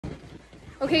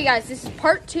Okay, guys, this is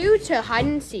part 2 to hide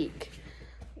and seek.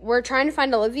 We're trying to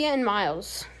find Olivia and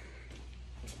Miles.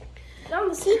 I'm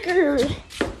a seeker.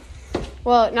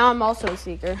 Well, now I'm also a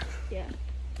seeker. Yeah.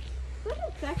 What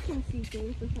a section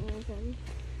seeking for some reason.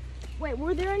 Wait,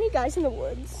 were there any guys in the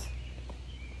woods?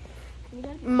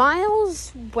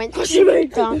 Miles went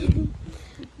down.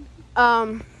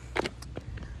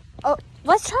 Oh,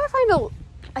 let's try to find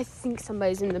I think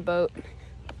somebody's in the boat.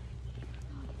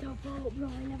 The boat, bro. I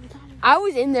never thought of it. I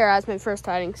was in there as my first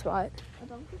hiding spot.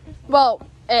 Well,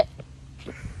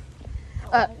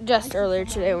 just earlier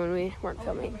today when we weren't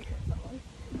filming.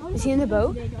 Is he in the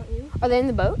boat? Are they in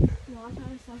the boat? No, I thought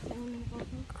I saw someone in the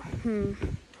boat.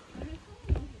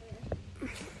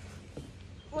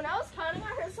 When I was counting,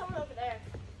 I heard someone over there.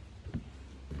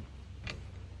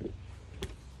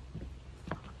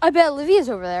 I bet Olivia's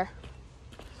over there.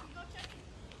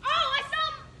 Oh, I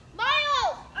saw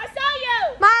Miles! I saw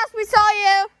you! Miles, we saw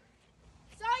you!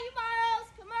 Saw you, Miles!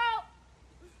 Come out!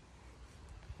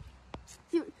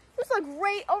 He was like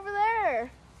right over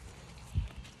there.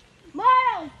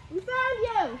 Miles! We found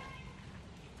you!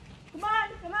 Come on,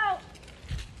 come out!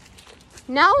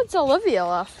 Now it's Olivia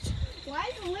left. Why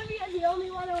is Olivia the only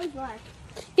one always left?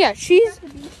 Yeah,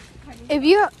 if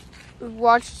you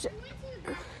watched,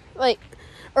 like,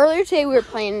 earlier today we were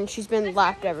playing and she's been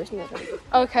laughed every single time.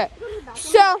 Okay,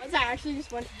 so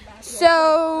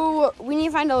we need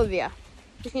to find Olivia.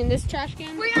 Is she in this trash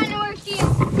can? Wait, I know where she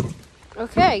is.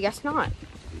 Okay, I guess not.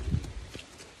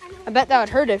 I bet that would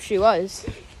hurt if she was.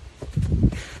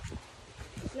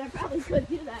 I probably could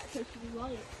do that because she's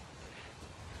white.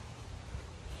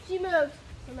 She moved.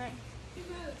 Come on. She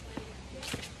moved.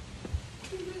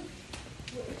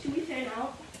 Should we turn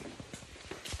out?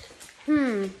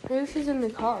 Maybe she's in the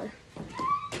car.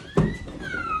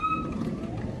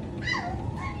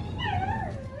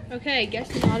 Okay, guess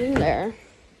not in there.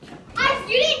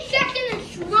 You didn't check in the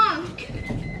trunk.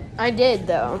 I did,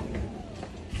 though.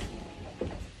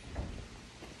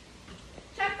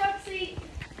 Check that seat.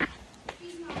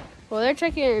 Well, they're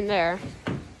checking in there.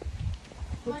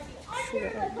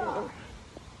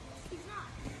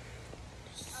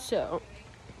 So,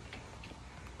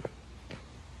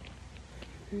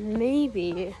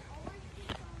 maybe.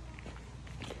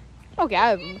 Okay, I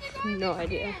have no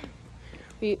idea.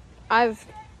 I've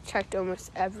checked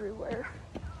almost everywhere.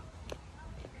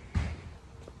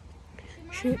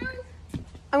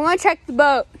 I'm gonna check the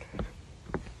boat.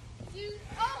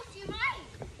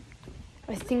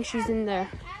 I think she's in there.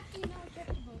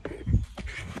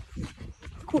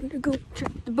 Gonna go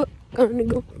check the boat. Gonna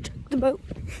go check the boat.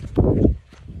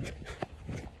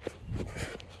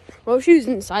 Well, if she was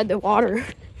inside the water,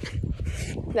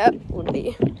 that would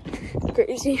be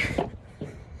crazy.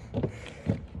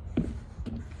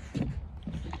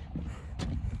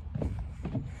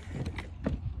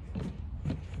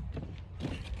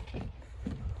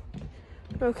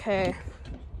 Okay.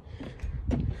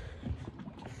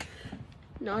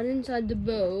 Not inside the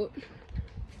boat.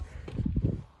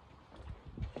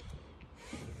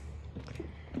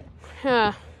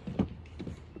 Huh.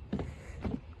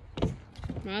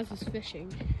 Miles is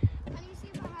fishing. How do you see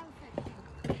if I have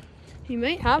a fish? He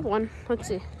might have one. Let's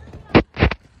see.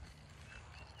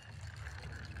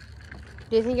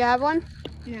 Do you think you have one?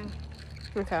 No.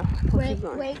 Okay. We'll keep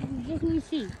going. Wait, you just need to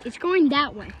see. It's going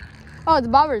that way. Oh, the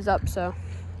bobber's up, so.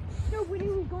 No, but it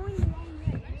was going the wrong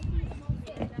way.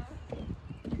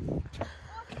 Oh,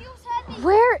 it feels heavy.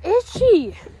 Where is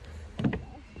she?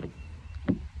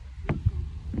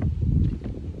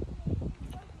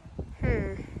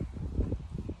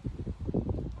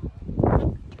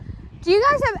 Do you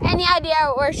guys have any idea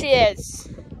where she is?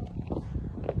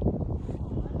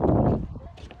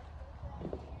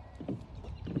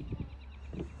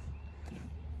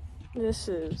 This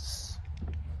is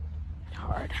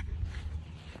hard.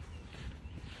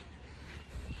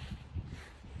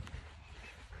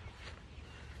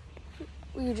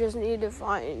 We just need to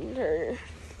find her.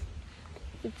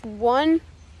 It's one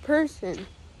person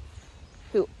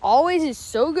who always is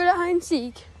so good at hide and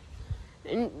seek,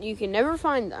 and you can never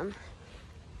find them.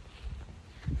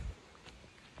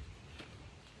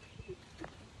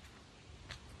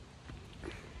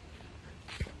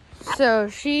 So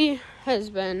she has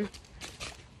been.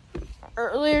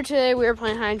 Earlier today we were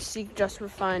playing hide and seek just for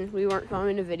fun. We weren't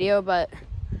filming a video, but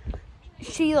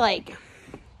she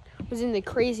was in the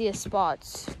craziest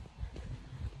spots.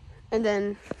 And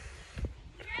then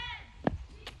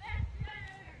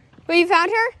wait, you found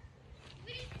her?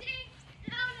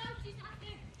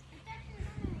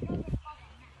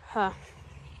 Huh.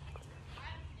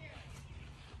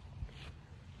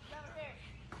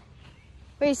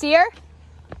 Wait, you see her?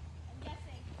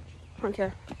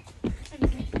 Okay.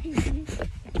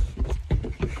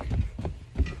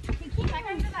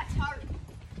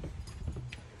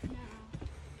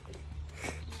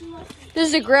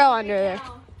 There's a grill under there.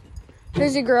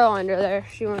 There's a grill under there.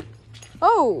 She went.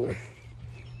 Oh.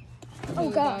 Oh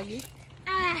God.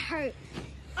 Ah, hurt.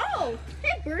 Oh,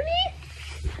 hey Bernie.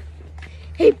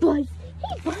 Hey Buzz.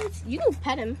 Hey Buzz. You can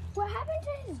pet him. What happened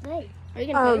to his leg? Are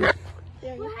you gonna pet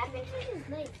him? What happened to his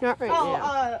leg? Not right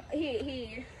now.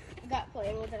 He got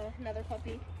playing with another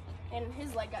puppy, and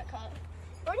his leg got caught.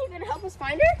 Aren't you gonna help us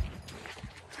find her?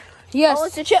 Yes. Oh,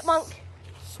 it's a chipmunk.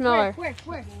 Smell her.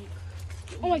 Where?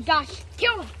 Oh my gosh,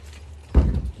 kill him!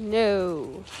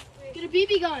 No. Get a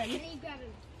BB gun. Can you grab him?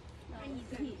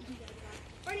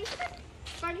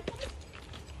 Barney.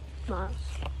 Miles.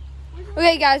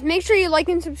 Okay, guys, make sure you like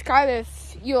and subscribe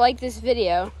if you like this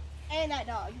video. And that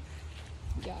dog.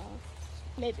 Yeah.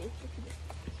 Maybe.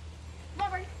 Come on,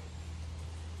 Barney.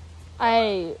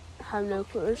 I have no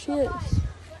clue where she is.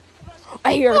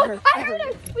 I hear her. I heard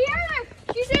her. We heard her.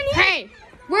 She's in here. Hey,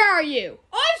 where are you?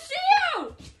 I see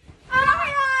you.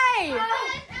 Hi. I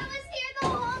was here the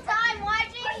whole time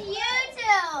watching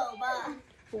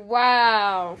YouTube.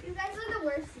 Wow. You guys are the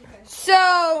worst secrets.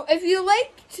 So, if you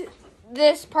liked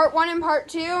this part 1 and part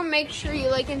 2, make sure you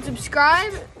like and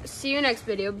subscribe. See you next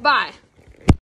video. Bye.